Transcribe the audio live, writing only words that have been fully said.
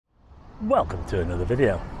Welcome to another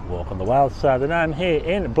video, Walk on the Wild Side, and I'm here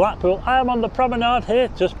in Blackpool. I'm on the promenade here,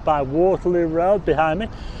 just by Waterloo Road behind me.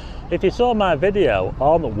 If you saw my video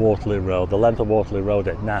on Waterloo Road, the length of Waterloo Road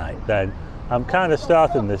at night, then I'm kind of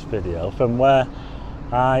starting this video from where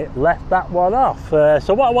I left that one off.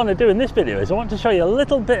 So what I want to do in this video is I want to show you a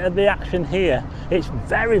little bit of the action here. It's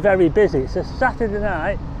very, very busy. It's a Saturday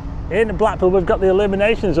night in Blackpool. We've got the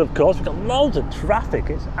illuminations, of course. We've got loads of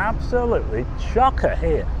traffic. It's absolutely chocker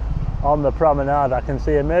here on the promenade. I can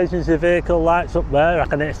see emergency vehicle lights up there. I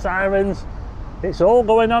can hear sirens. It's all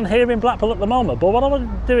going on here in Blackpool at the moment. But what I want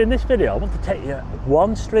to do in this video, I want to take you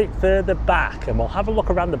one street further back and we'll have a look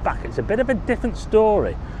around the back. It's a bit of a different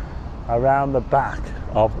story around the back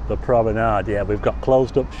of the promenade. Yeah, we've got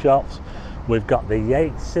closed up shops. We've got the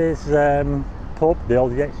Yates's pub, the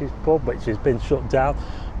old Yates's pub, which has been shut down.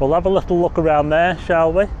 We'll have a little look around there,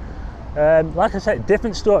 shall we? Like I said,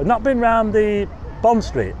 different story. Not been round the Bond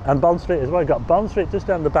Street, and Bond Street as well. We've got Bond Street just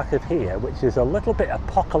down the back of here, which is a little bit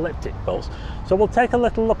apocalyptic, folks. So we'll take a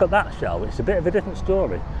little look at that, shall we? It's a bit of a different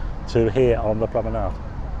story to here on the promenade.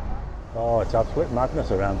 Oh, it's absolute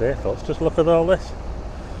madness around here, folks. Just look at all this.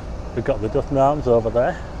 We've got the Duff Arms over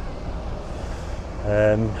there.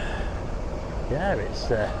 Yeah,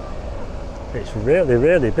 it's really,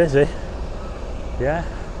 really busy. Yeah,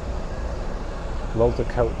 loads of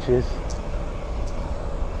coaches.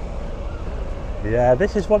 Yeah,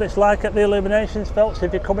 this is what it's like at the illuminations, folks,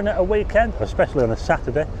 if you're coming at a weekend, especially on a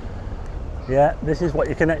Saturday. Yeah, this is what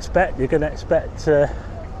you can expect. You can expect to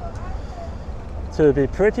be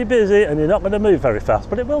pretty busy, and you're not going to move very fast,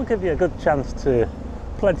 but it will give you a good chance to,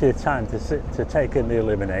 plenty of time to sit to take in the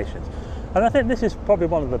illuminations. And I think this is probably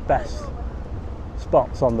one of the best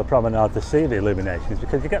spots on the promenade to see the illuminations,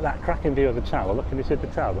 because you get that cracking view of the tower. Look, can you see the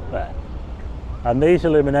tower up there? And these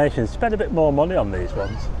illuminations, spend a bit more money on these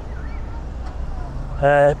ones.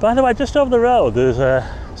 By the way, just over the road there's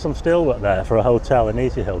some steelwork there for a hotel, an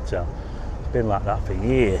Easy Hotel. It's been like that for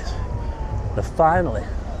years. They're finally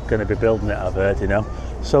going to be building it, I've heard, you know.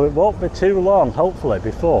 So it won't be too long, hopefully,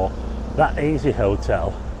 before that Easy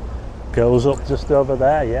Hotel goes up just over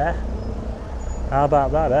there, yeah? How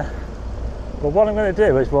about that, eh? Well, what I'm going to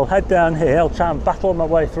do is we'll head down here. I'll try and battle my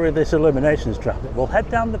way through this illuminations traffic. We'll head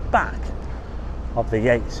down the back of the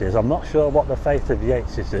Yates's. I'm not sure what the fate of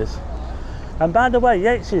Yates's is. And by the way,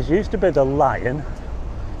 Yates's used to be the Lion.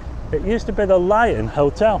 It used to be the Lion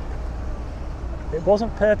Hotel. It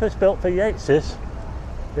wasn't purpose built for Yates's.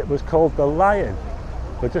 It was called the Lion.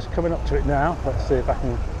 We're just coming up to it now. Let's see if I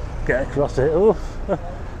can get across it. Oof.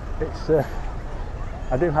 It's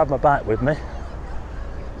I do have my bike with me,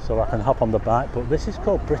 so I can hop on the bike. But this is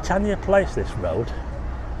called Britannia Place, this road.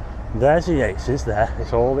 There's the Yates's there.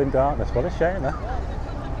 It's all in darkness. What a shame, eh?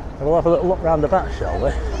 We'll have a little look round the back, shall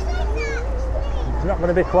we? It's not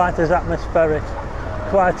going to be quite as atmospheric,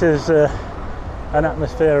 quite as an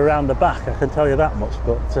atmosphere around the back, I can tell you that much,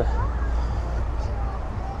 but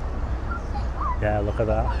yeah, look at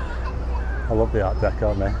that. I love the Art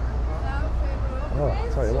Deco, man. Oh,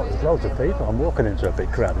 I'll tell you what, there's loads of people. I'm walking into a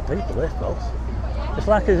big crowd of people here, folks. It's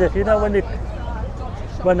like as if, you know,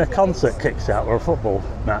 when a concert kicks out or a football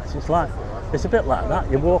match, it's a bit like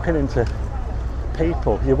that. You're walking into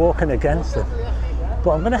people, you're walking against them.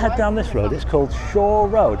 But I'm going to head down this road. It's called Shore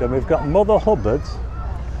Road, and we've got Mother Hubbard's.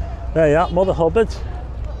 There you are, Mother Hubbard's.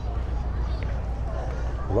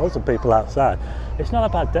 Loads of people outside. It's not a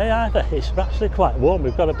bad day either. It's actually quite warm.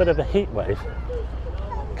 We've got a bit of a heat wave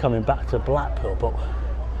coming back to Blackpool, but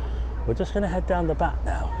we're just going to head down the back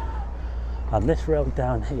now. And this road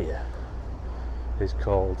down here is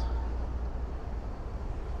called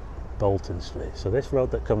Bolton Street. So this road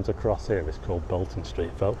that comes across here is called Bolton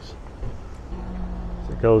Street, folks.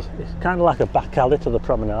 It's kind of like a back alley to the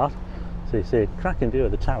promenade, so you see a cracking view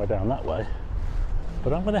of the tower down that way.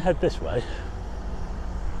 But I'm going to head this way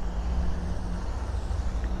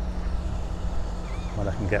when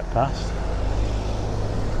I can get past.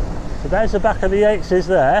 So there's the back of the Yates's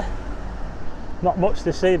there. Not much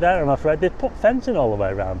to see there, I'm afraid. They've put fencing all the way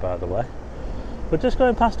around, by the way. We're just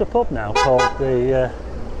going past a pub now called the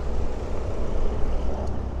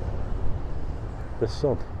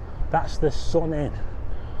Sun. That's the Sun Inn.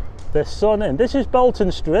 The Sun Inn. This is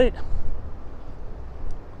Bolton Street,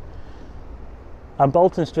 and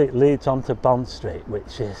Bolton Street leads onto Bond Street,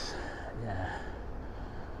 which is, yeah,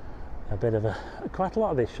 a bit of quite a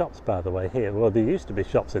lot of these shops, by the way, here. Well, there used to be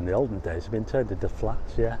shops in the olden days. They've been turned into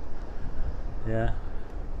flats. Yeah.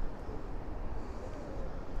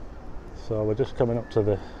 So we're just coming up to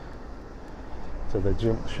the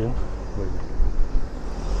junction with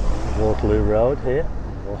Waterloo Road here.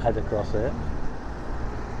 We'll head across here.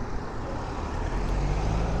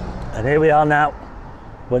 And here we are now.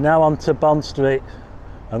 We're now on to Bond Street.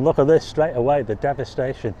 And look at this straight away, the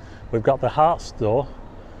devastation. We've got the Hart store.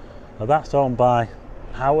 Now that's owned by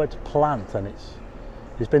Howard Plant, and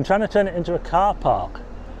he's been trying to turn it into a car park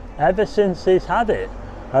ever since he's had it,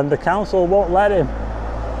 and the council won't let him.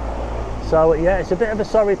 So yeah, it's a bit of a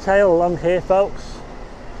sorry tale along here, folks.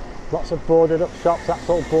 Lots of boarded up shops. That's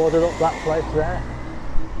all boarded up, that place there.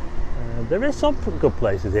 There is some good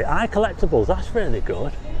places here. iCollectibles, that's really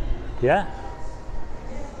good. Yeah.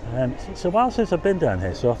 It's a while since I've been down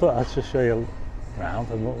here, so I thought I'd just show you around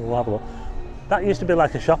and we'll have a look. That used to be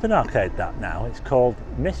like a shopping arcade, that now. It's called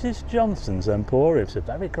Mrs. Johnson's Emporium. It's a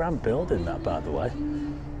very grand building, that, by the way.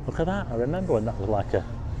 Look at that. I remember when that was like a,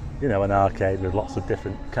 you know, an arcade with lots of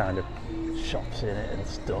different kind of shops in it and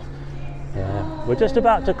stuff. We're just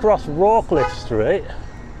about to cross Rawcliffe Street.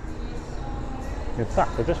 In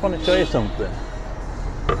fact, I just want to show you something.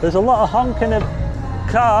 There's a lot of honking of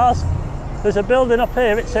cars. There's a building up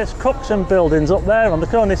here, it says Cookson Buildings up there on the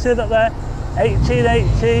corner. You see that there?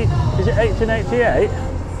 1880, is it 1888?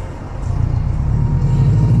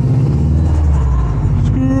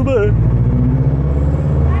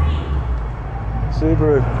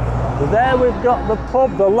 Subaru. And there we've got the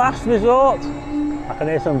pub, the Last Resort. I can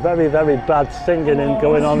hear some very, very bad singing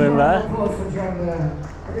going on in there.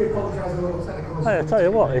 Hey, I tell you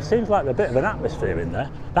what, it seems like a bit of an atmosphere in there.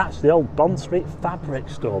 That's the old Bond Street Fabric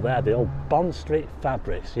store there, the old Bond Street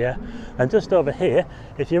Fabrics, yeah. And just over here,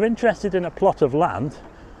 if you're interested in a plot of land,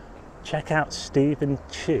 check out Stephen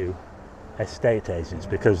Chew Estate Agents,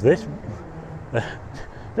 because this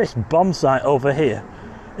bomb site over here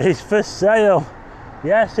is for sale.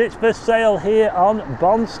 Yes, it's for sale here on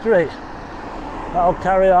Bond Street. That'll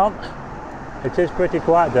carry on. It is pretty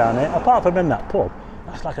quiet down here, apart from in that pub.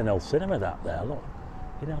 That's like an old cinema, that there, look.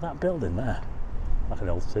 You know that building there? Like an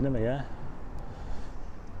old cinema, yeah.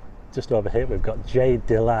 Just over here we've got J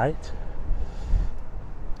Delight.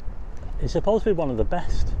 It's supposed to be one of the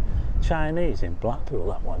best Chinese in Blackpool,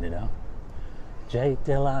 that one, you know. J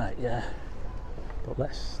Delight, yeah. But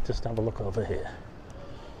let's just have a look over here.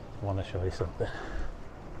 I want to show you something.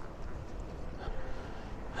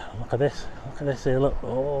 Look at this here, look.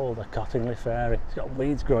 Oh, the Cottingley Ferry. It's got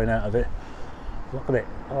weeds growing out of it. Look at it.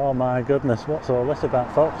 Oh my goodness, what's all this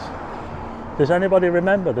about, folks? Does anybody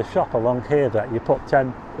remember the shop along here that you put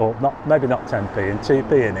 10, or not, maybe not 10p and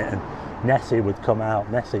 2p in it, and Nessie would come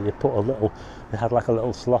out? Nessie, you put a little, it had like a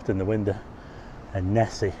little slot in the window, and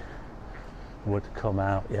Nessie would come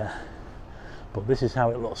out, yeah. But this is how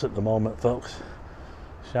it looks at the moment, folks.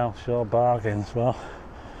 South Shore bargains. Well,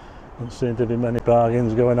 doesn't seem to be many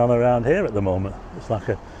bargains going on around here at the moment. It's like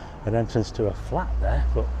an entrance to a flat there,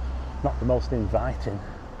 but not the most inviting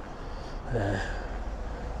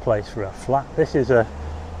place for a flat. This is an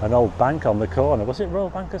old bank on the corner. Was it Royal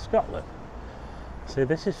Bank of Scotland? See,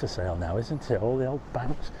 this is for sale now, isn't it? All the old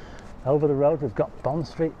banks. Over the road we've got Bond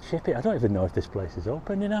Street Chippy. I don't even know if this place is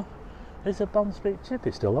open, you know. Is the Bond Street Chippy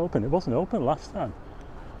still open? It wasn't open last time.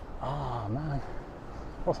 Oh man,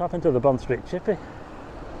 what's happened to the Bond Street Chippy?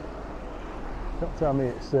 Don't tell me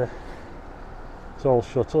it's all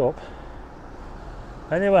shut up.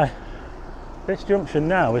 Anyway, this junction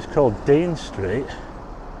now is called Dean Street,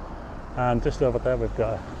 and just over there we've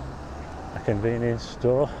got a convenience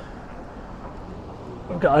store.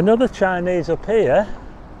 We've got another Chinese up here.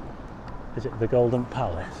 Is it the Golden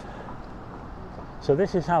Palace? So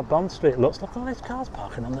this is how Bond Street looks. Look at all these cars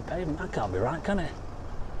parking on the pavement. That can't be right, can it?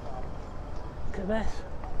 Look at this.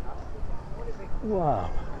 Wow,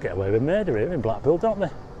 get away with murder here in Blackpool, don't they?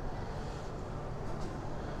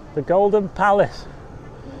 The Golden Palace.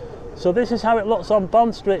 So this is how it looks on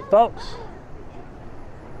Bond Street, folks.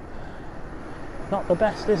 Not the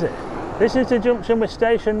best, is it? This is the junction with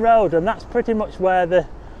Station Road, and that's pretty much where the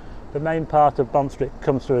main part of Bond Street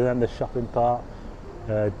comes through, and then the shopping part.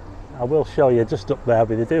 I will show you just up there,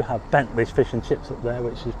 but they do have Bentley's Fish and Chips up there,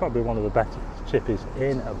 which is probably one of the better chippies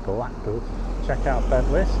in Blackpool. Check out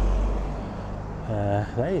Bentley's.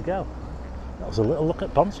 There you go. That was a little look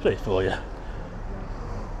at Bond Street for you.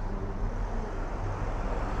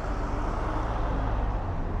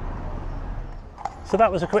 So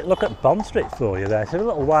that was a quick look at Bond Street for you there. It's a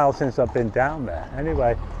little while since I've been down there.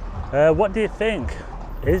 Anyway, what do you think?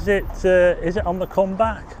 Is it on the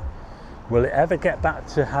comeback? Will it ever get back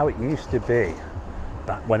to how it used to be?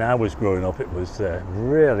 Back when I was growing up, it was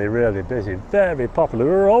really, really busy, very popular.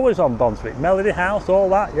 We were always on Bond Street, Melody House, all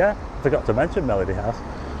that, yeah. I forgot to mention Melody House.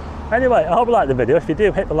 Anyway, I hope you liked the video. If you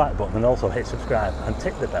do, hit the like button and also hit subscribe and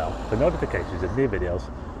tick the bell for notifications of new videos.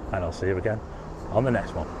 And I'll see you again on the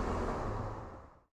next one.